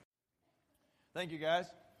Thank you, guys.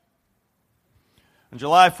 On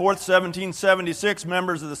July 4th, 1776,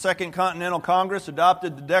 members of the Second Continental Congress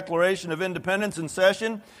adopted the Declaration of Independence in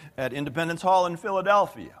session at Independence Hall in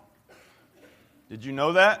Philadelphia. Did you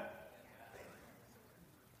know that?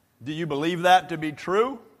 Do you believe that to be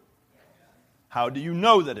true? How do you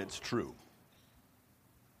know that it's true?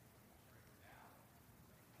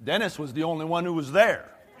 Dennis was the only one who was there.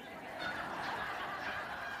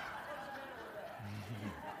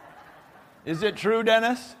 Is it true,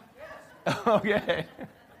 Dennis? Yes. Okay.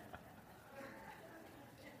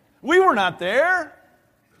 We were not there.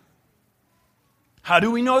 How do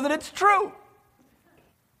we know that it's true?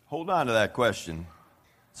 Hold on to that question.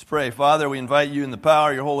 Let's pray. Father, we invite you in the power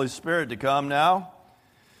of your Holy Spirit to come now.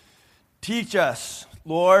 Teach us,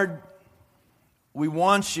 Lord. We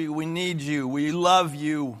want you. We need you. We love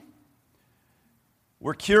you.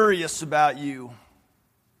 We're curious about you.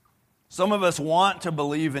 Some of us want to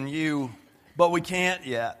believe in you, but we can't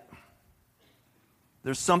yet.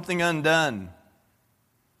 There's something undone.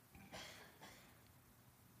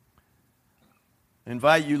 I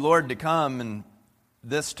invite you, Lord, to come and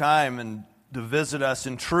this time and to visit us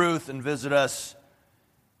in truth and visit us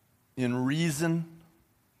in reason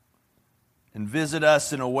and visit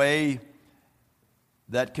us in a way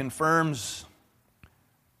that confirms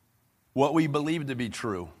what we believe to be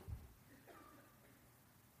true.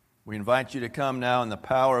 We invite you to come now in the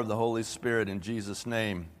power of the Holy Spirit in Jesus'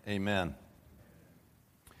 name. Amen.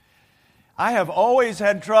 I have always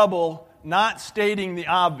had trouble not stating the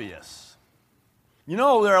obvious. You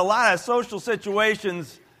know, there are a lot of social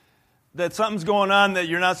situations that something's going on that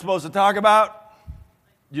you're not supposed to talk about.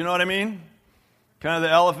 You know what I mean? Kind of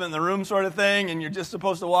the elephant in the room sort of thing, and you're just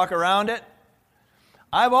supposed to walk around it.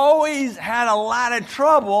 I've always had a lot of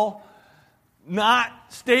trouble not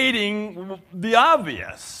stating the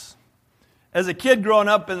obvious. As a kid growing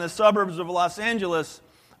up in the suburbs of Los Angeles,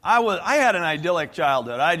 I had an idyllic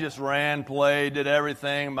childhood. I just ran, played, did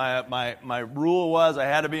everything. My rule was I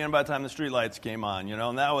had to be in by the time the streetlights came on,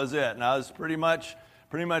 and that was it. And I was pretty much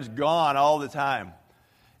gone all the time.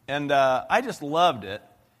 And I just loved it.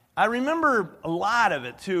 I remember a lot of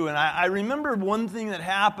it, too. And I remember one thing that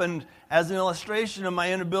happened as an illustration of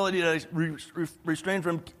my inability to restrain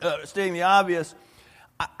from stating the obvious.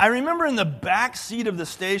 I remember in the back seat of the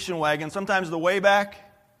station wagon, sometimes the way back.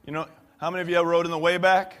 You know, how many of you ever rode in the way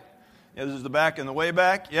back? Yeah, this is the back and the way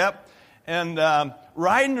back. Yep. And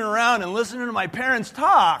riding around and listening to my parents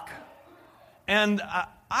talk. And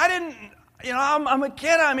I didn't, I'm a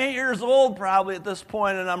kid. I'm 8 years old probably at this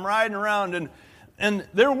point, and I'm riding around. And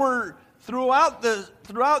there were, throughout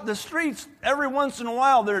the streets, every once in a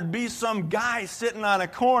while, there'd be some guy sitting on a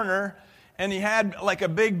corner, and he had like a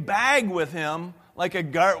big bag with him. Like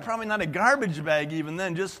probably not a garbage bag even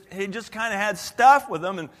then. He just kind of had stuff with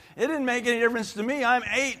him, and it didn't make any difference to me. I'm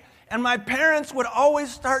 8, and my parents would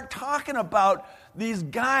always start talking about these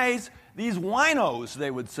guys, these winos,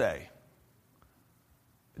 they would say.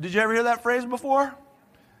 Did you ever hear that phrase before?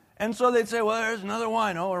 And so they'd say, well, there's another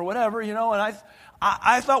wino or whatever, and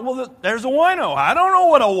I thought, well, there's a wino. I don't know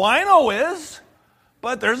what a wino is,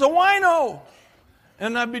 but there's a wino.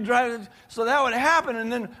 And I'd be driving, so that would happen.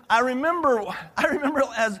 And then I remember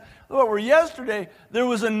as though it were yesterday, there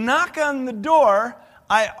was a knock on the door.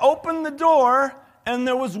 I opened the door, and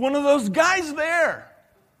there was one of those guys there.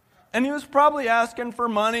 And he was probably asking for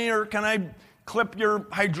money, or can I clip your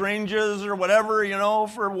hydrangeas or whatever,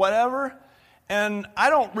 for whatever. And I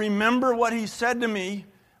don't remember what he said to me,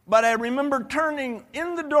 but I remember turning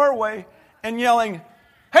in the doorway and yelling,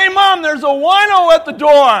 "Hey, Mom, there's a wino at the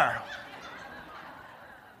door."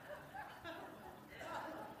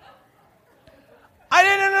 I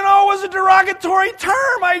didn't know it was a derogatory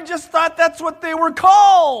term. I just thought that's what they were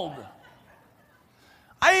called.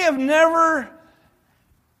 I have never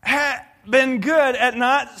been good at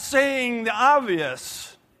not saying the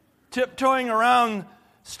obvious, tiptoeing around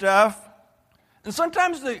stuff. And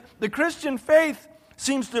sometimes the Christian faith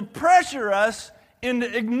seems to pressure us into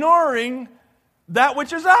ignoring that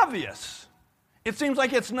which is obvious. It seems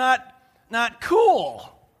like it's not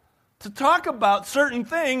cool to talk about certain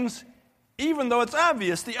things even though it's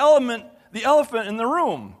obvious, the elephant in the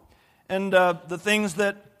room. And the things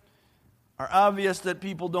that are obvious that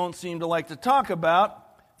people don't seem to like to talk about,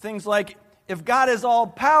 things like, if God is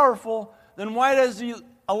all-powerful, then why does he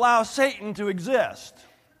allow Satan to exist?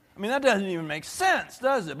 I mean, that doesn't even make sense,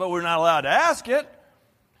 does it? But we're not allowed to ask it.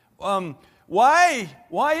 Why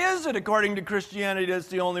is it, according to Christianity, that it's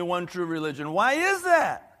the only one true religion? Why is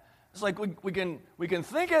that? It's like we can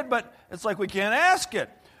think it, but it's like we can't ask it.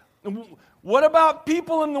 What about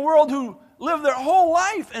people in the world who live their whole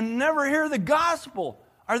life and never hear the gospel?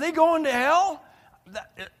 Are they going to hell?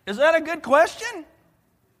 Is that a good question?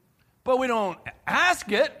 But we don't ask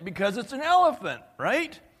it because it's an elephant,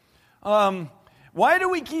 right? Why do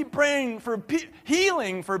we keep praying for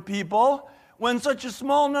healing for people when such a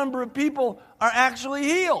small number of people are actually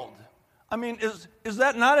healed? I mean, is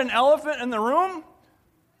that not an elephant in the room?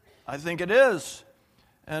 I think it is.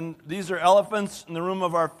 And these are elephants in the room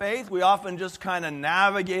of our faith. We often just kind of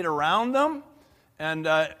navigate around them. And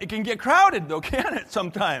it can get crowded, though, can't it,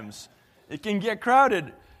 sometimes? It can get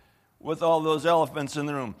crowded with all those elephants in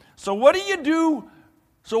the room. So what do you do?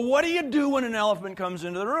 So what do you do when an elephant comes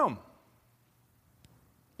into the room?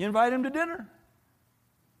 You invite him to dinner.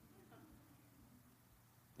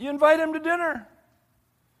 You invite him to dinner.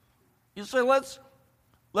 You say, let's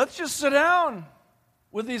just sit down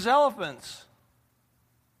with these elephants.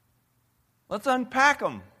 Let's unpack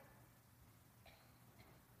them.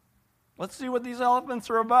 Let's see what these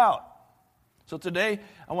elephants are about. So today,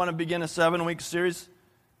 I want to begin a 7-week series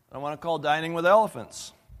I want to call Dining with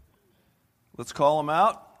Elephants. Let's call them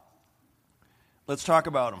out. Let's talk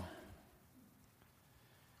about them.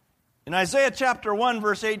 In Isaiah chapter 1,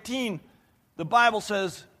 verse 18, the Bible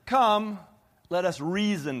says, "Come, let us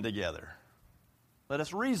reason together. Let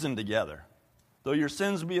us reason together. Though your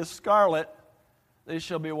sins be as scarlet, they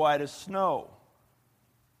shall be white as snow.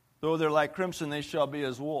 Though they're like crimson, they shall be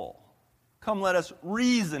as wool. Come, let us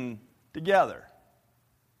reason together."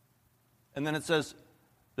 And then it says,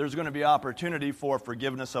 there's going to be opportunity for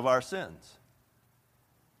forgiveness of our sins.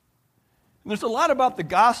 And there's a lot about the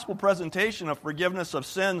gospel presentation of forgiveness of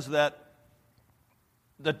sins that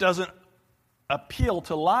doesn't appeal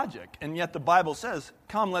to logic. And yet the Bible says,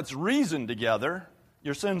 come, let's reason together.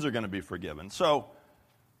 Your sins are going to be forgiven. So,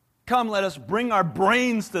 come, let us bring our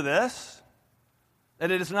brains to this. That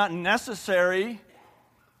it is not necessary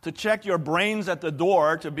to check your brains at the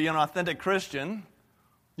door to be an authentic Christian.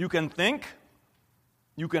 You can think.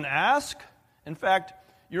 You can ask. In fact,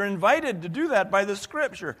 you're invited to do that by the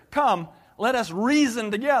Scripture. Come, let us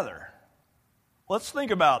reason together. Let's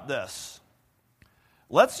think about this.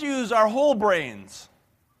 Let's use our whole brains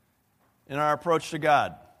in our approach to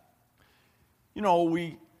God. You know,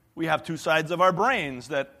 we have two sides of our brains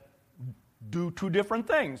that do two different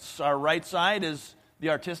things. Our right side is the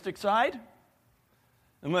artistic side.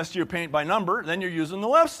 Unless you paint by number, then you're using the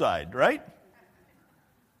left side, right?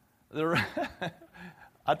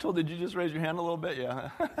 Did you just raise your hand a little bit? Yeah.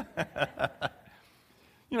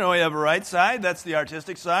 You know, we have a right side. That's the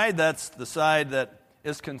artistic side. That's the side that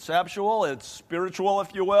is conceptual. It's spiritual,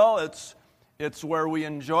 if you will. It's where we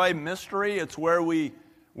enjoy mystery. It's where we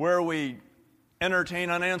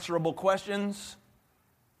entertain unanswerable questions.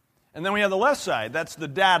 And then we have the left side. That's the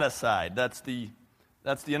data side. That's the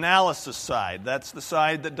analysis side. That's the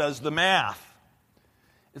side that does the math.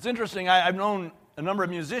 It's interesting. I've known a number of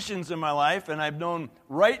musicians in my life, and I've known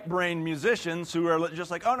right-brained musicians who are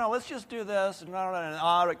just like, oh, no, let's just do this, and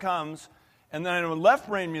out it comes. And then I know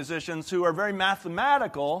left-brained musicians who are very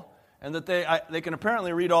mathematical, and that they can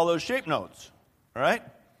apparently read all those shape notes. All right?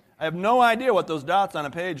 I have no idea what those dots on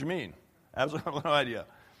a page mean. Absolutely no idea.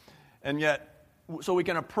 And yet, so we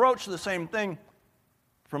can approach the same thing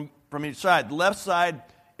from each side. The left side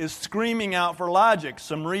is screaming out for logic,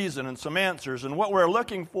 some reason, and some answers. And what we're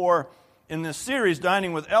looking for in this series,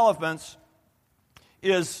 Dining with Elephants,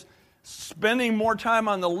 is spending more time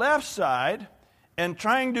on the left side and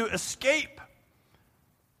trying to escape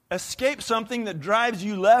something that drives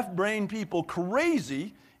you left-brain people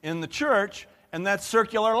crazy in the church, and that's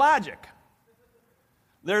circular logic.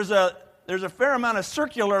 There's a fair amount of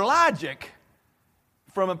circular logic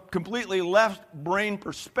from a completely left-brain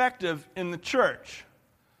perspective in the church.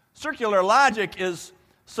 Circular logic is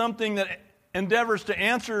something that endeavors to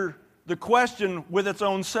answer the question with its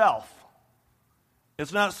own self.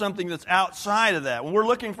 It's not something that's outside of that. When we're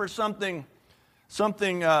looking for something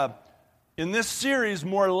in this series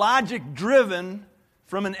more logic-driven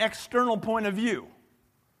from an external point of view.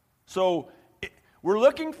 So we're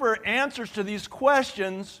looking for answers to these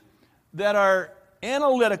questions that are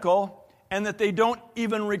analytical and that they don't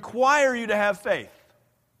even require you to have faith.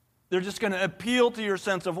 They're just going to appeal to your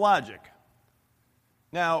sense of logic.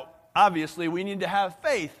 Now, obviously, we need to have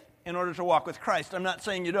faith in order to walk with Christ. I'm not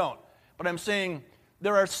saying you don't, but I'm saying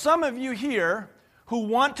there are some of you here who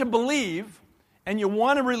want to believe and you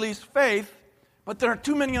want to release faith, but there are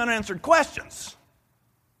too many unanswered questions.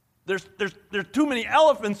 There's too many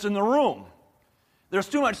elephants in the room. There's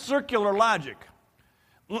too much circular logic.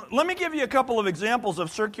 Let me give you a couple of examples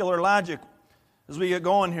of circular logic as we get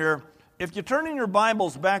going here. If you turn in your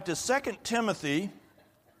Bibles back to 2 Timothy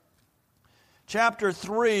chapter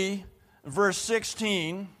 3, verse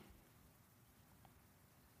 16.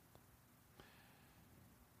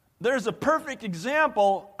 there's a perfect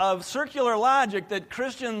example of circular logic that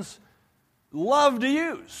Christians love to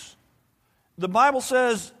use. The Bible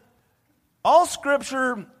says, all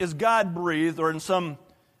Scripture is God-breathed, or in some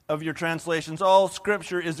of your translations, all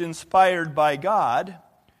Scripture is inspired by God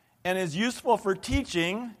and is useful for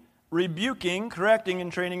teaching, rebuking, correcting,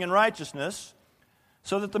 and training in righteousness,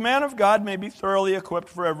 so that the man of God may be thoroughly equipped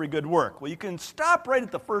for every good work. Well, you can stop right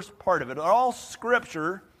at the first part of it. All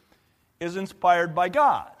Scripture is inspired by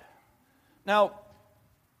God. Now,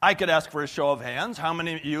 I could ask for a show of hands. How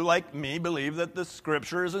many of you, like me, believe that the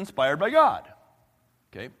Scripture is inspired by God?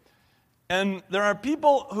 Okay. And there are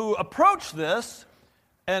people who approach this,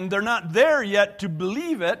 and they're not there yet to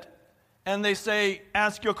believe it, and they say,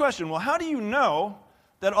 ask you a question. Well, how do you know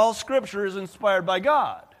that all Scripture is inspired by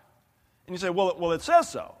God? And you say, well, it says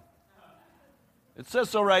so. It says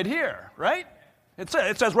so right here, right? It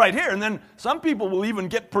says right here. And then some people will even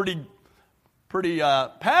get pretty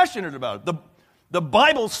passionate about it. The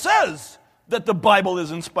Bible says that the Bible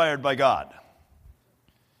is inspired by God.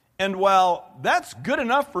 And while that's good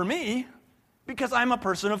enough for me, because I'm a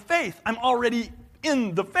person of faith, I'm already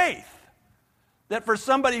in the faith, that for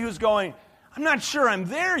somebody who's going, I'm not sure I'm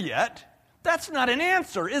there yet, that's not an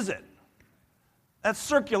answer, is it? That's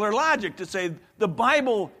circular logic to say the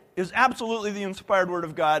Bible is absolutely the inspired Word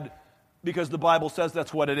of God because the Bible says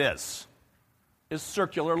that's what it is. It's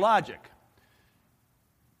circular logic.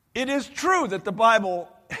 It is true that the Bible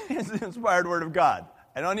is the inspired Word of God.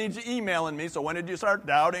 I don't need you emailing me, so when did you start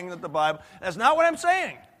doubting that the Bible... That's not what I'm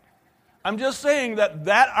saying. I'm just saying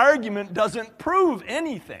that argument doesn't prove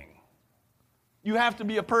anything. You have to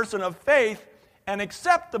be a person of faith and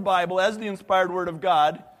accept the Bible as the inspired Word of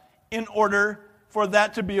God in order for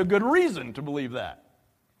that to be a good reason to believe that.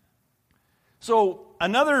 So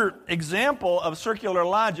another example of circular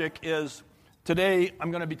logic is, today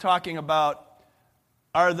I'm going to be talking about,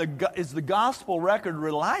 is the gospel record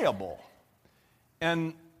reliable?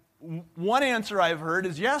 And one answer I've heard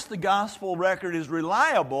is, yes, the gospel record is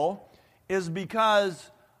reliable, is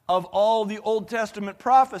because of all the Old Testament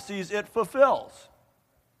prophecies it fulfills.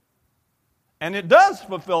 And it does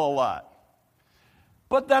fulfill a lot.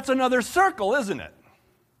 But that's another circle, isn't it?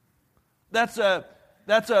 That's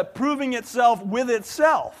a proving itself with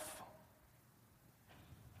itself.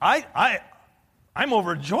 I'm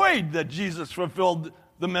overjoyed that Jesus fulfilled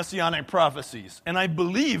the messianic prophecies, and I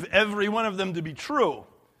believe every one of them to be true.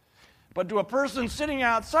 But to a person sitting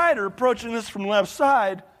outside or approaching this from left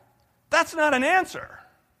side, that's not an answer.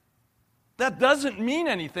 That doesn't mean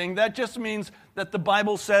anything. That just means that the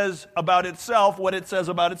Bible says about itself what it says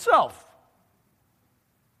about itself.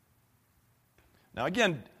 Now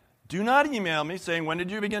again, do not email me saying, when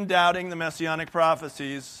did you begin doubting the messianic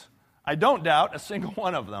prophecies? I don't doubt a single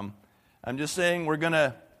one of them. I'm just saying we're going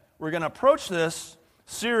to approach this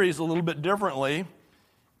series a little bit differently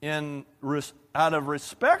out of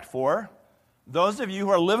respect for those of you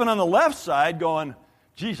who are living on the left side going,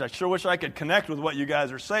 geez, I sure wish I could connect with what you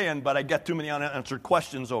guys are saying, but I get too many unanswered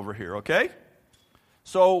questions over here, okay?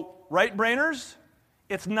 So, right-brainers,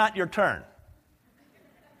 it's not your turn.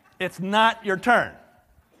 It's not your turn.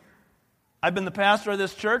 I've been the pastor of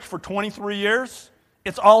this church for 23 years.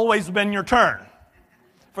 It's always been your turn.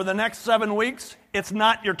 For the next 7 weeks, it's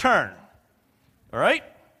not your turn. All right?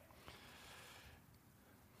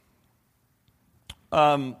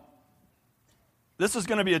 This is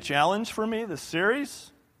going to be a challenge for me, this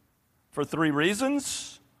series, for 3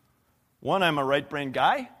 reasons. One, I'm a right-brain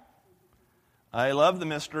guy. I love the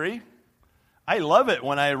mystery. I love it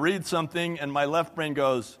when I read something and my left brain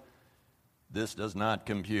goes, this does not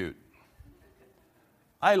compute.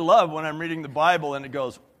 I love when I'm reading the Bible and it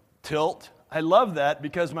goes, tilt. I love that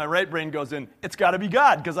because my right brain goes in, it's got to be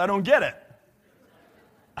God because I don't get it.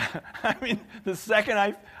 I mean, the second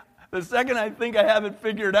I think I have it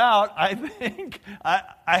figured out, I think I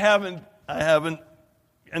haven't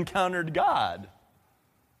encountered God.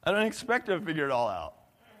 I don't expect to figure it all out.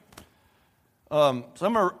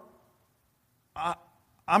 So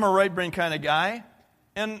I'm a right brain kind of guy,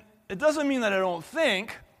 and it doesn't mean that I don't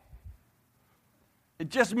think. It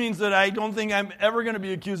just means that I don't think I'm ever going to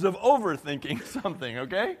be accused of overthinking something,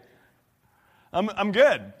 okay? I'm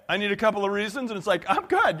good. I need a couple of reasons, and it's like, I'm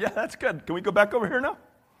good. Yeah, that's good. Can we go back over here now?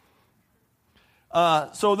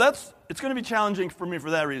 So it's going to be challenging for me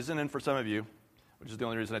for that reason, and for some of you, which is the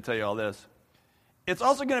only reason I tell you all this. It's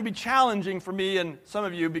also going to be challenging for me and some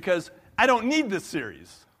of you because I don't need this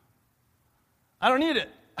series. I don't need it.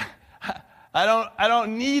 I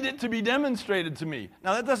don't need it to be demonstrated to me.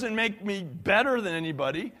 Now, that doesn't make me better than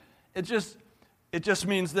anybody. It just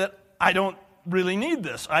means that I don't really need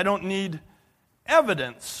this. I don't need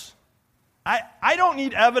evidence I don't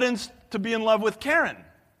need evidence to be in love with Karen.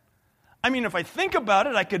 I mean, if I think about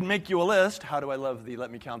it, I could make you a list. How do I love thee?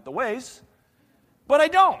 Let me count the ways. But I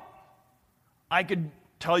don't. I could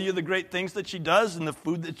tell you the great things that she does and the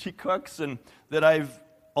food that she cooks and that I've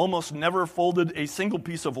almost never folded a single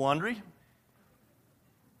piece of laundry.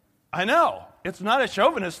 I know. It's not a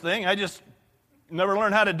chauvinist thing. I just never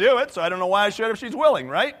learned how to do it, so I don't know why I should if she's willing,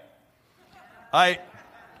 right? I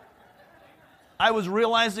was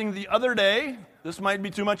realizing the other day, this might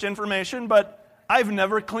be too much information, but I've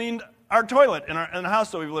never cleaned our toilet in the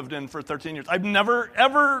house that we've lived in for 13 years. I've never,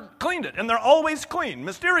 ever cleaned it, and they're always clean,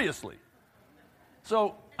 mysteriously.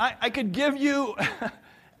 So I could give you,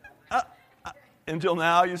 until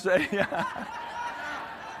now, you say? Yeah.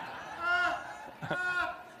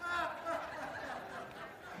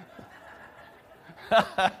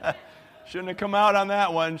 Shouldn't have come out on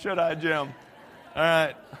that one, should I, Jim? All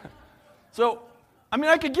right. So, I mean,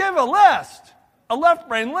 I could give a list, a left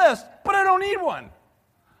brain list, but I don't need one.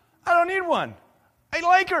 I don't need one. I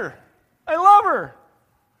like her. I love her.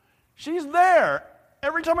 She's there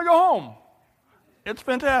every time I go home. It's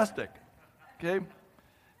fantastic. Okay?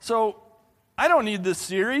 So, I don't need this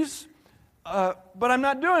series, but I'm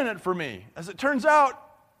not doing it for me. As it turns out,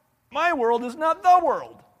 my world is not the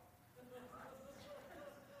world.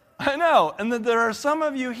 I know. And that there are some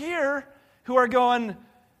of you here who are going,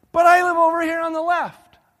 but I live over here on the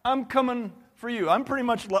left. I'm coming for you. I'm pretty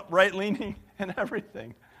much right-leaning and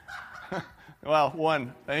everything. Well,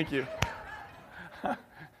 one, thank you.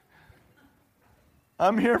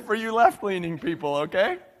 I'm here for you left-leaning people,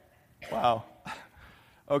 okay? Wow.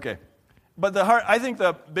 Okay. But I think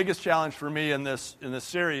the biggest challenge for me in this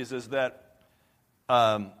series is that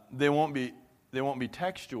they won't be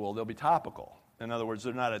textual, they'll be topical. In other words,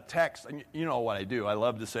 they're not a text. And you know what I do. I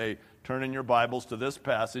love to say, turn in your Bibles to this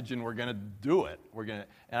passage, and we're going to do it.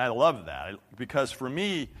 And I love that because for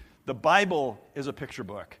me, the Bible is a picture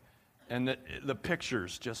book, and the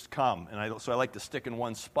pictures just come. And so I like to stick in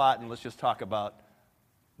one spot, and let's just talk about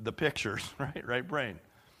the pictures, right brain.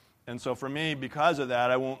 And so for me, because of that,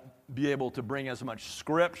 I won't be able to bring as much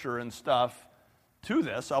scripture and stuff to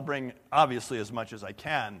this. I'll bring, obviously, as much as I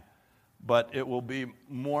can, but it will be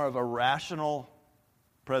more of a rational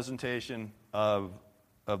presentation of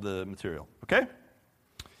the material. Okay?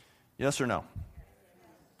 Yes or no?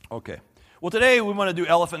 Okay. Well, today we want to do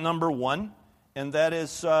elephant number 1, and that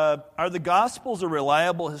is, are the Gospels a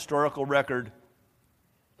reliable historical record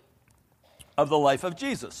of the life of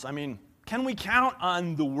Jesus? I mean, can we count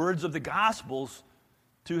on the words of the Gospels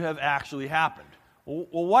to have actually happened? Well,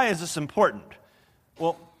 why is this important?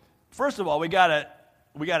 Well, first of all, we got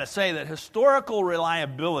to say that historical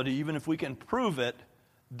reliability, even if we can prove it,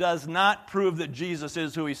 does not prove that Jesus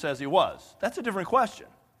is who he says he was. That's a different question,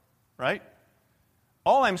 right?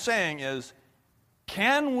 All I'm saying is,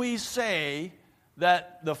 can we say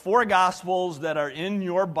that the 4 Gospels that are in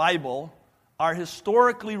your Bible are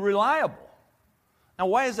historically reliable? Now,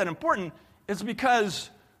 why is that important? It's because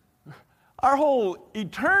our whole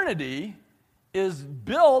eternity is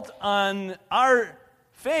built on our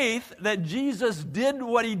faith that Jesus did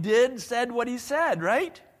what he did, said what he said,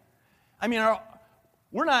 right? I mean,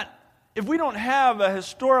 if we don't have a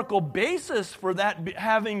historical basis for that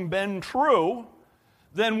having been true,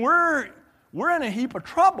 then we're in a heap of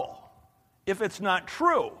trouble if it's not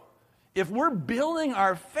true. If we're building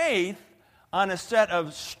our faith on a set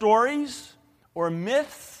of stories or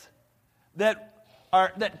myths that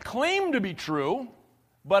claim to be true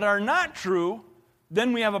but are not true,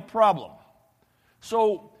 then we have a problem.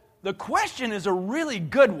 So the question is a really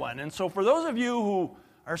good one. And so for those of you who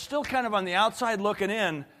are still kind of on the outside looking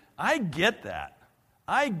in, I get that.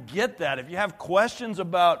 I get that. If you have questions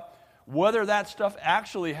about whether that stuff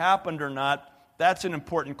actually happened or not, that's an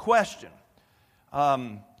important question.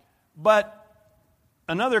 But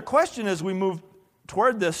another question as we move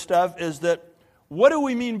toward this stuff is that, what do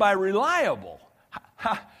we mean by reliable?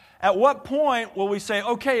 At what point will we say,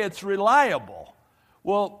 okay, it's reliable?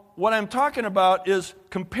 Well, what I'm talking about is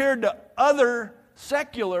compared to other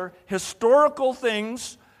secular historical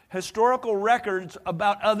things, historical records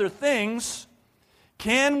about other things,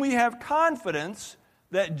 can we have confidence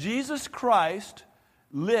that Jesus Christ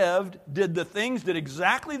lived, did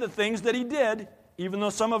exactly the things that he did, even though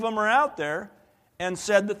some of them are out there, and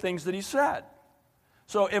said the things that he said?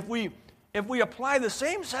 So if we apply the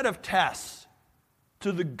same set of tests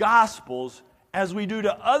to the Gospels as we do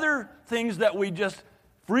to other things that we just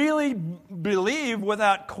freely believe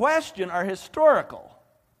without question are historical,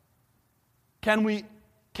 can we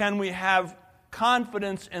have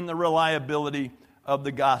confidence in the reliability of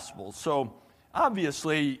the Gospels? So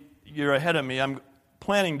obviously, you're ahead of me. I'm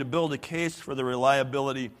planning to build a case for the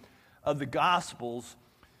reliability of the Gospels,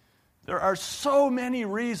 there are so many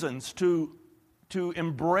reasons to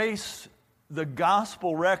embrace the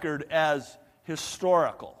Gospel record as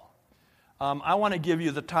historical. I want to give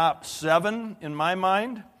you the top 7 in my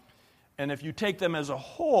mind, and if you take them as a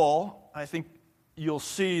whole, I think you'll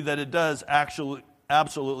see that it does actually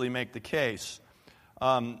absolutely make the case.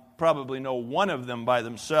 Probably no one of them by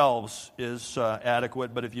themselves is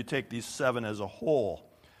adequate, but if you take these 7 as a whole.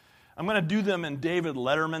 I'm going to do them in David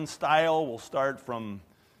Letterman style. We'll start from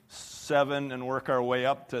 7 and work our way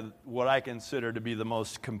up to what I consider to be the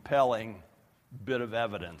most compelling bit of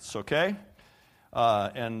evidence, okay?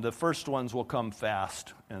 And the first ones will come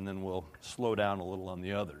fast, and then we'll slow down a little on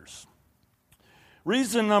the others.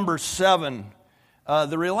 Reason number 7,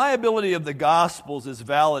 the reliability of the Gospels is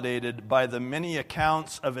validated by the many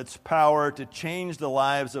accounts of its power to change the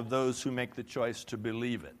lives of those who make the choice to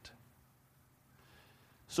believe it.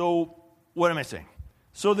 So, what am I saying?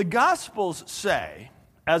 So the Gospels say,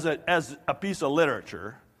 as a piece of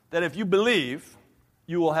literature, that if you believe,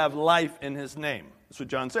 you will have life in His name. That's what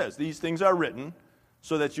John says. These things are written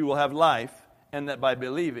so that you will have life, and that by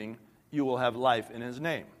believing, you will have life in His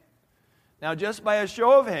name. Now, just by a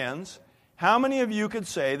show of hands, how many of you could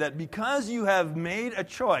say that because you have made a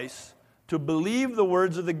choice to believe the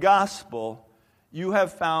words of the gospel, you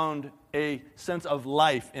have found a sense of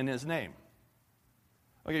life in His name?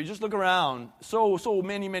 Okay, just look around. So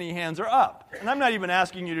many hands are up. And I'm not even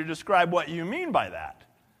asking you to describe what you mean by that.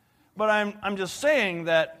 But I'm just saying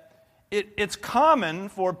that it's common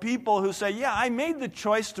for people who say, yeah, I made the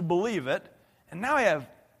choice to believe it, and now I have,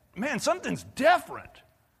 something's different.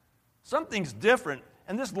 Something's different.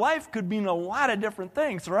 And this life could mean a lot of different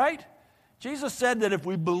things, right? Jesus said that if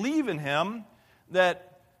we believe in Him,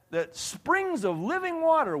 that springs of living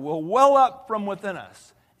water will well up from within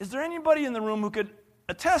us. Is there anybody in the room who could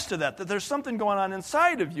attest to that there's something going on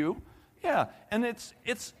inside of you? Yeah, and it's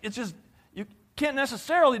just, you can't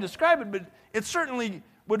necessarily describe it, but it certainly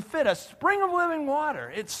would fit a spring of living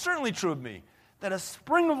water. It's certainly true of me, that a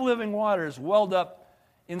spring of living water is welled up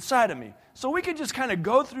inside of me. So we could just kind of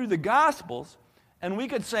go through the Gospels, and we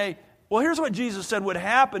could say, well, here's what Jesus said would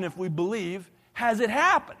happen if we believe. Has it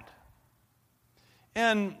happened?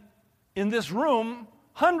 And in this room,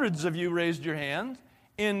 hundreds of you raised your hand.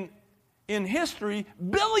 In history,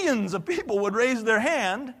 billions of people would raise their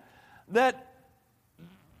hand that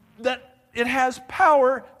it has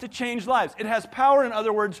power to change lives. It has power, in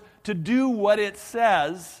other words, to do what it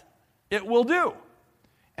says it will do.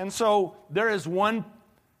 And so there is one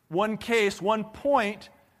case, one point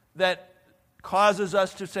that causes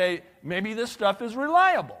us to say, maybe this stuff is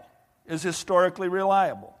reliable, is historically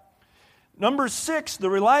reliable. Number 6, the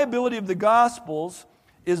reliability of the Gospels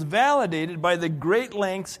is validated by the great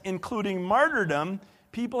lengths, including martyrdom,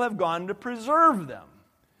 people have gone to preserve them.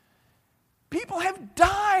 People have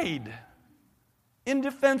died in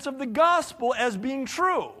defense of the gospel as being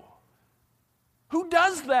true. Who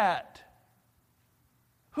does that?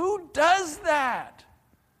 Who does that?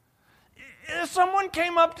 If someone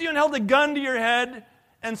came up to you and held a gun to your head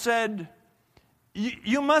and said,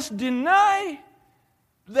 you must deny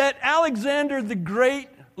that Alexander the Great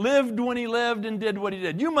lived when he lived and did what he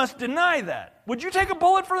did. You must deny that. Would you take a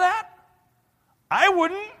bullet for that? I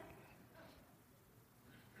wouldn't.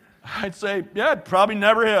 I'd say, yeah, probably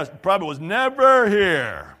never is. Probably was never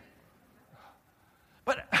here.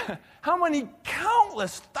 But how many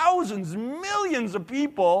countless thousands, millions of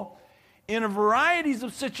people in a varieties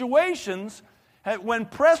of situations, when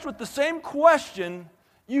pressed with the same question,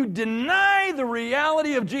 you deny the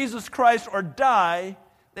reality of Jesus Christ or die,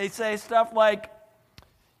 they say stuff like,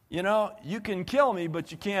 you can kill me,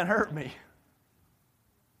 but you can't hurt me.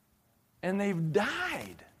 And they've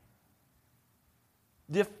died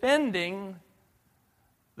defending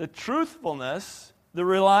the truthfulness, the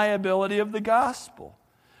reliability of the gospel.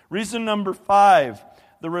 Reason number 5,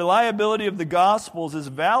 the reliability of the Gospels is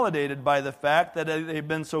validated by the fact that they've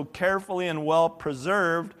been so carefully and well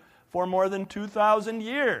preserved for more than 2,000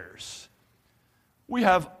 years. We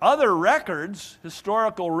have other records,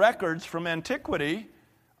 historical records from antiquity,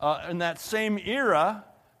 in that same era,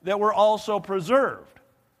 that were also preserved.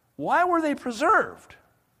 Why were they preserved?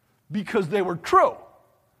 Because they were true.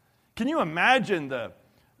 Can you imagine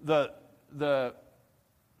the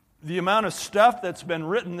amount of stuff that's been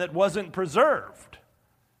written that wasn't preserved?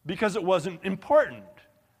 Because it wasn't important.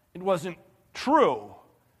 It wasn't true.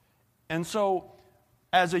 And so,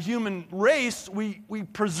 as a human race, we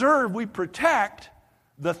preserve, we protect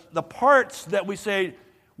the parts that we say,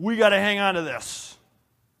 we got to hang on to this.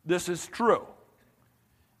 This is true.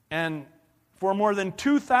 And for more than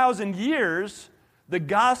 2,000 years, the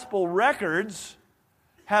gospel records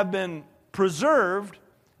have been preserved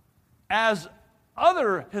as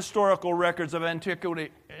other historical records of antiquity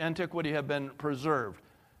have been preserved.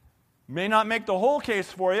 May not make the whole case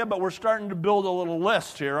for you, but we're starting to build a little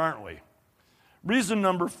list here, aren't we? Reason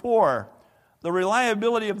number 4, the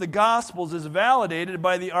reliability of the Gospels is validated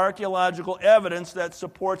by the archaeological evidence that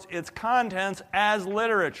supports its contents as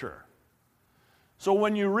literature. So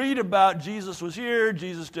when you read about Jesus was here,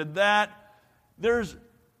 Jesus did that, there's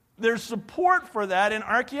support for that in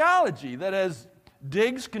archaeology, that as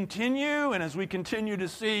digs continue and as we continue to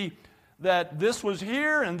see that this was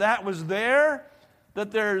here and that was there, that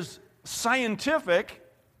there's scientific,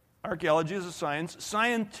 archaeology is a science,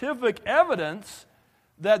 scientific evidence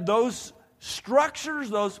that those structures,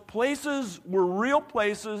 those places were real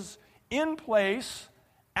places in place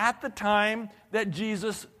at the time that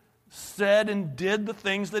Jesus said and did the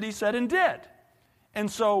things that he said and did. And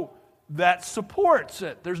so that supports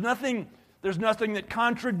it. There's nothing that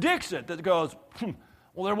contradicts it, that goes,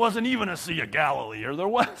 well, there wasn't even a Sea of Galilee, or there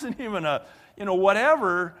wasn't even a,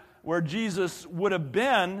 whatever, where Jesus would have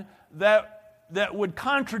been that would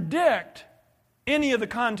contradict any of the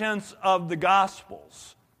contents of the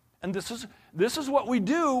Gospels. And this is what we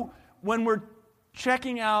do when we're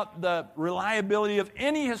checking out the reliability of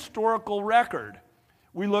any historical record.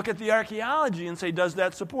 We look at the archaeology and say, does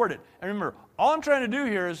that support it? And remember, all I'm trying to do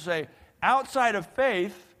here is say, outside of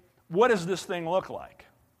faith, what does this thing look like?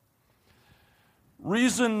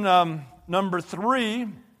 Reason number 3,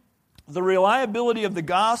 the reliability of the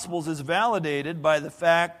Gospels is validated by the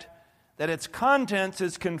fact that its contents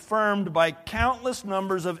is confirmed by countless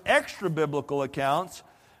numbers of extra-biblical accounts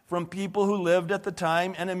from people who lived at the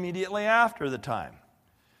time and immediately after the time.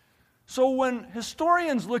 So when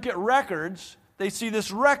historians look at records, they see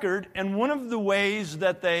this record, and one of the ways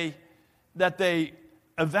that they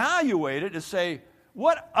evaluate it is say,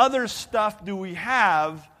 what other stuff do we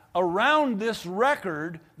have around this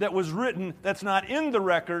record that was written that's not in the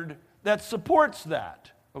record that supports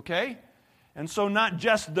that? Okay? And so not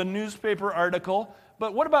just the newspaper article,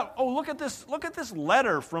 but what about, look at this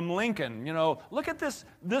letter from Lincoln, look at this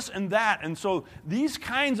and that. And so these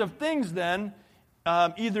kinds of things then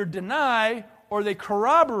either deny or they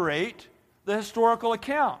corroborate the historical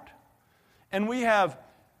account. And we have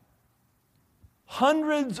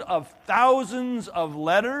hundreds of thousands of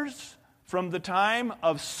letters from the time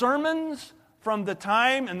of sermons, from the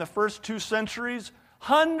time in the first 2 centuries,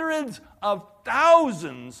 hundreds of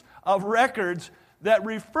thousands of records that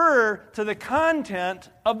refer to the content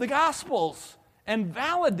of the Gospels and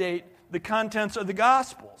validate the contents of the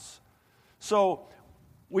Gospels. So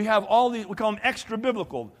we have all these, we call them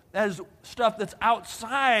extra-biblical. That is stuff that's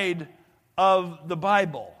outside of the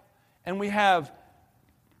Bible. And we have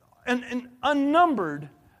an unnumbered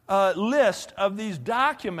list of these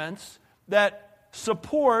documents that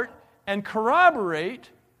support and corroborate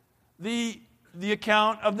the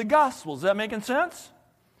account of the Gospels. Is that making sense?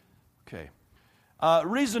 Okay.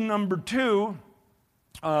 Reason number 2,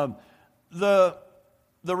 the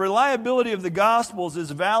reliability of the Gospels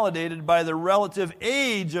is validated by the relative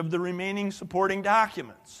age of the remaining supporting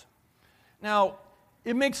documents. Now,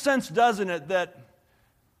 it makes sense, doesn't it, that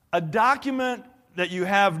a document that you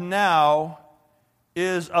have now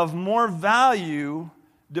is of more value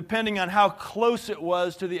depending on how close it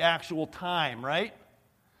was to the actual time, right?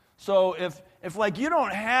 So if like you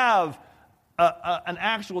don't have an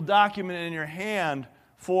actual document in your hand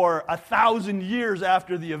for 1,000 years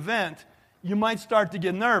after the event, you might start to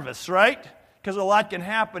get nervous, right? Because a lot can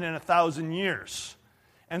happen in 1,000 years.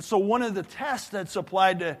 And so one of the tests that's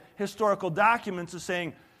applied to historical documents is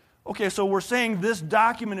saying, okay, so we're saying this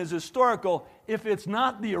document is historical. If it's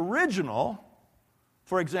not the original,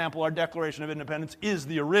 for example, our Declaration of Independence is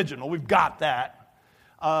the original. We've got that.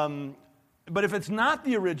 But if it's not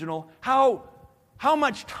the original, how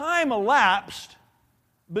much time elapsed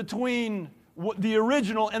between the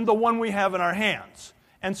original and the one we have in our hands?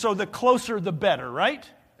 And so the closer, the better, right?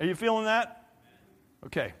 Are you feeling that?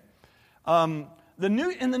 Okay. In the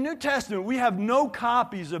New Testament, we have no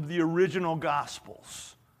copies of the original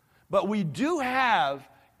Gospels. But we do have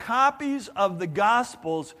copies of the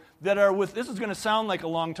Gospels that are this is going to sound like a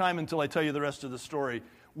long time until I tell you the rest of the story,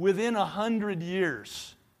 within 100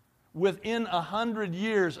 years. Within 100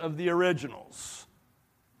 years of the originals.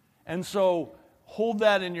 And so hold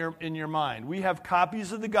that in your mind. We have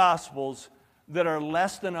copies of the Gospels that are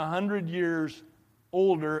less than 100 years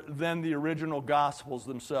older than the original Gospels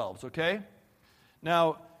themselves, okay?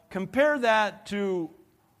 Now, compare that to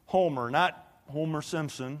Homer, not Homer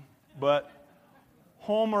Simpson, but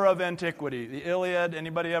Homer of antiquity. The Iliad,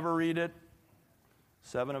 anybody ever read it?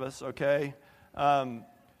 7 of us, okay. That's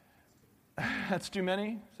too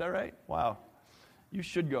many? Is that right? Wow. You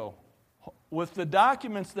should go. With the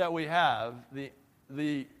documents that we have,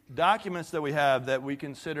 the documents that we have that we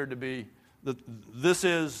consider to be, this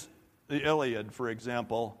is the Iliad, for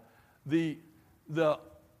example. The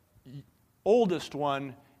oldest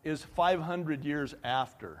one is 500 years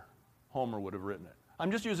after Homer would have written it.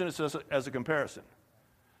 I'm just using this as a comparison.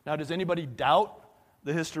 Now, does anybody doubt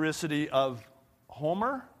the historicity of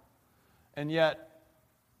Homer? And yet,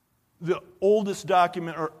 the oldest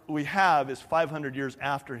document we have is 500 years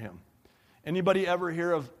after him. Anybody ever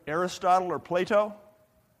hear of Aristotle or Plato?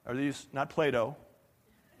 Are these, not Plato.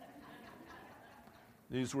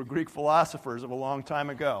 These were Greek philosophers of a long time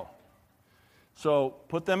ago. So,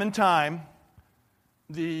 put them in time.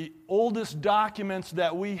 The oldest documents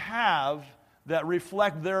that we have that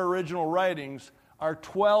reflect their original writings are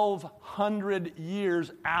 1,200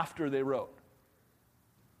 years after they wrote.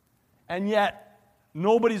 And yet,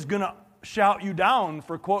 nobody's going to shout you down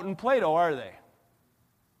for quoting Plato, are they?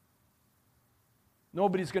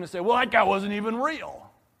 Nobody's going to say, well, that guy wasn't even real.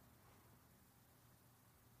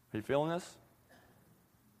 Are you feeling this?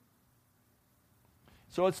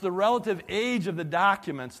 So it's the relative age of the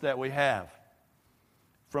documents that we have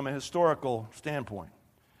from a historical standpoint.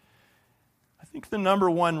 I think the number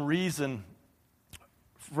one reason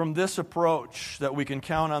from this approach that we can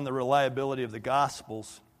count on the reliability of the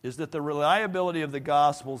Gospels is that the reliability of the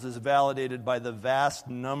Gospels is validated by the vast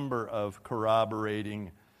number of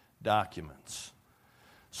corroborating documents.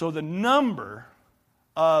 So the number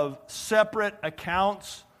of separate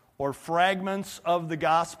accounts or fragments of the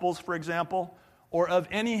Gospels, for example, or of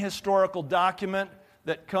any historical document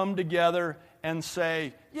that come together and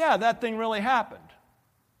say, yeah, that thing really happened.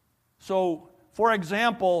 So, for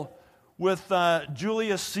example, with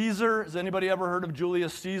Julius Caesar, has anybody ever heard of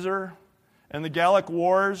Julius Caesar and the Gallic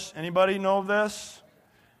Wars? Anybody know of this?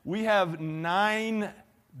 We have 9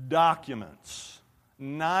 documents.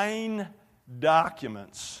 9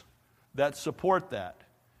 documents that support that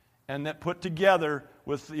and that put together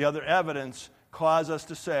with the other evidence cause us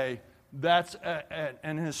to say that's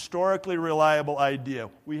an historically reliable idea.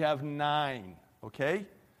 We have 9, okay?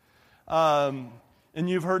 And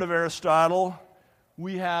you've heard of Aristotle.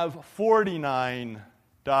 We have 49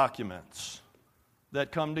 documents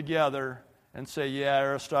that come together and say, yeah,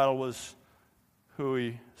 Aristotle was who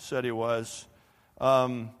he said he was.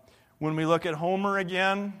 When we look at Homer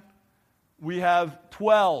again, we have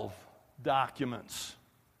 12 documents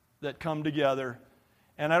that come together.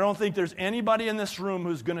 And I don't think there's anybody in this room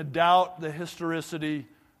who's going to doubt the historicity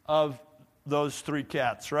of those 3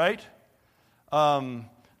 cats, right?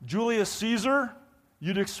 Julius Caesar,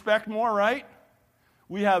 you'd expect more, right?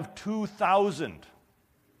 We have 2,000.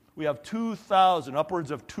 We have 2,000,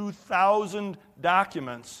 upwards of 2,000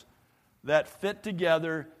 documents that fit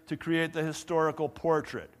together to create the historical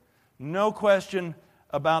portrait. No question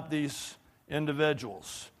about these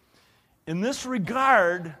individuals. In this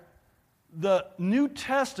regard, the New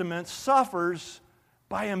Testament suffers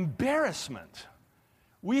by embarrassment.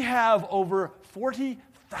 We have over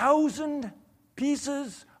 40,000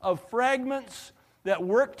 pieces of fragments that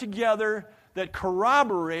work together that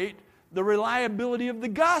corroborate the reliability of the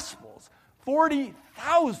Gospels.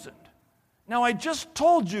 40,000. Now, I just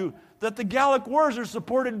told you that the Gallic Wars are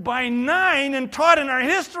supported by 9 and taught in our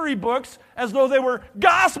history books as though they were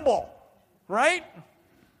gospel, right?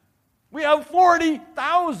 We have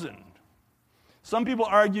 40,000. Some people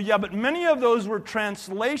argue, yeah, but many of those were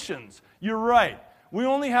translations. You're right. We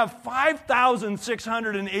only have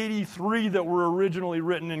 5,683 that were originally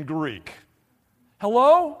written in Greek.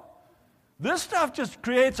 Hello? This stuff just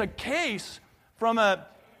creates a case from a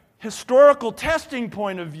historical testing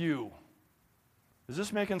point of view. Is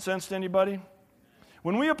this making sense to anybody?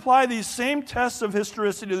 When we apply these same tests of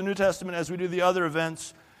historicity to the New Testament as we do the other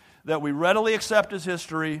events that we readily accept as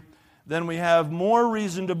history, then we have more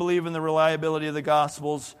reason to believe in the reliability of the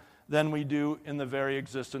Gospels than we do in the very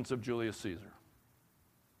existence of Julius Caesar.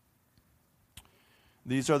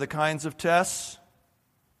 These are the kinds of tests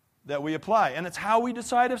that we apply. And it's how we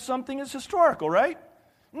decide if something is historical, right?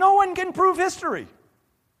 No one can prove history.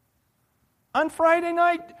 On Friday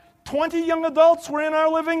night, 20 young adults were in our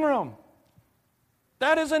living room.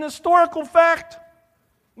 That is an historical fact.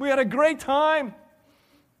 We had a great time.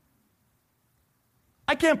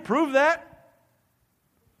 I can't prove that.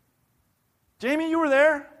 Jamie, you were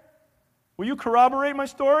there. Will you corroborate my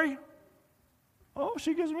story? Oh,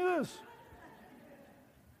 she gives me this.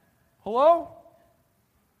 Hello?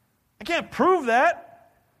 I can't prove that.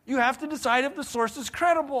 You have to decide if the source is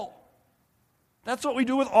credible. That's what we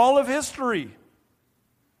do with all of history.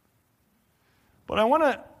 But I want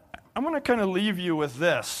to I'm going to kind of leave you with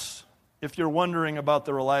this if you're wondering about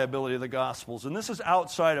the reliability of the Gospels. And this is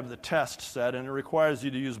outside of the test set, and it requires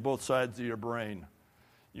you to use both sides of your brain.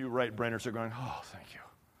 You right-brainers are going, oh, thank you.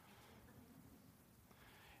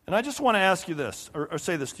 And I just want to ask you this, or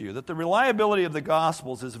say this to you, that the reliability of the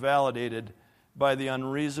Gospels is validated by the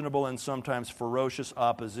unreasonable and sometimes ferocious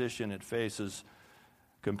opposition it faces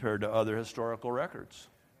compared to other historical records.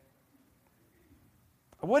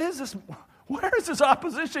 What is this? Where is this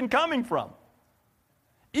opposition coming from?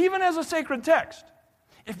 Even as a sacred text.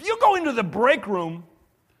 If you go into the break room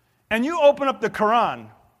and you open up the Quran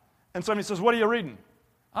and somebody says, what are you reading?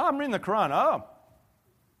 Oh, I'm reading the Quran. Oh.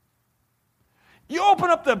 You open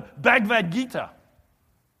up the Bhagavad Gita.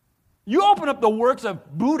 You open up the works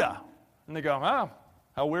of Buddha. And they go, oh,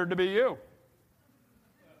 how weird to be you.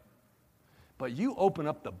 But you open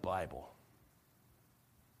up the Bible.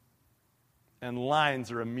 And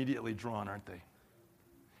lines are immediately drawn, aren't they?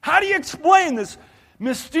 How do you explain this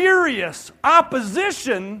mysterious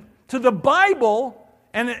opposition to the Bible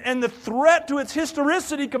and the threat to its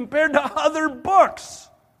historicity compared to other books?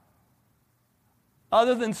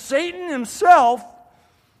 Other than Satan himself,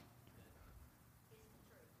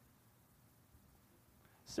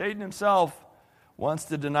 Satan himself wants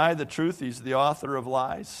to deny the truth. He's the author of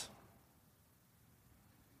lies.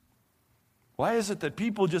 Why is it that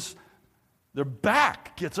people just, their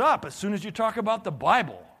back gets up as soon as you talk about the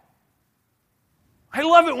Bible? I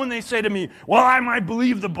love it when they say to me, well, I might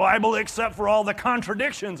believe the Bible except for all the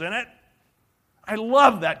contradictions in it. I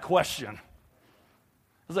love that question.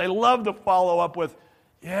 Because I love to follow up with,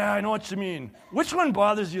 yeah, I know what you mean. Which one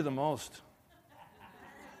bothers you the most?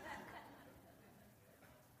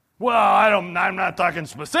 Well, I'm not talking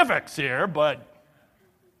specifics here, but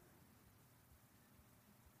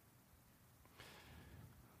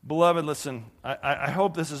beloved, listen, I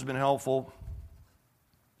hope this has been helpful.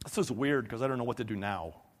 This is weird because I don't know what to do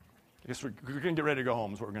now. I guess we're going to get ready to go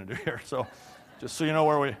home is what we're going to do here. So just so you know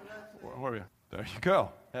where we there you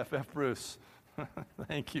go. FF Bruce.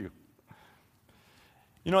 Thank you.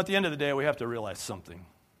 You know, at the end of the day, we have to realize something.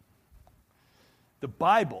 The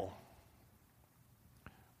Bible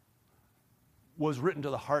was written to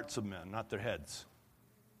the hearts of men, not their heads.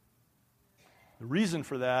 The reason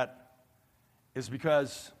for that is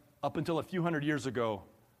because up until a few hundred years ago,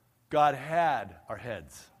 God had our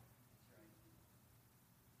heads.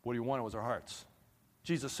 What he wanted was our hearts.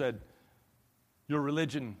 Jesus said, your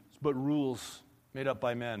religion is but rules made up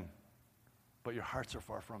by men, but your hearts are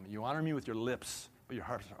far from me. You honor me with your lips, but your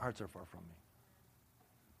hearts are far from me.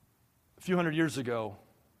 A few hundred years ago,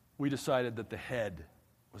 we decided that the head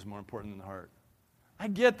was more important than the heart. I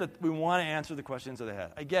get that we want to answer the questions of the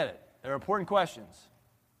head. I get it. They're important questions.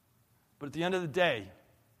 But at the end of the day,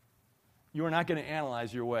 you are not going to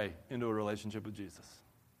analyze your way into a relationship with Jesus.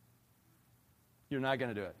 You're not going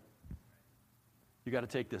to do it. You got to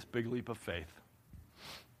take this big leap of faith.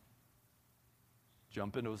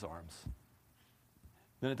 Jump into his arms.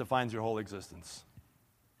 Then it defines your whole existence.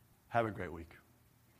 Have a great week.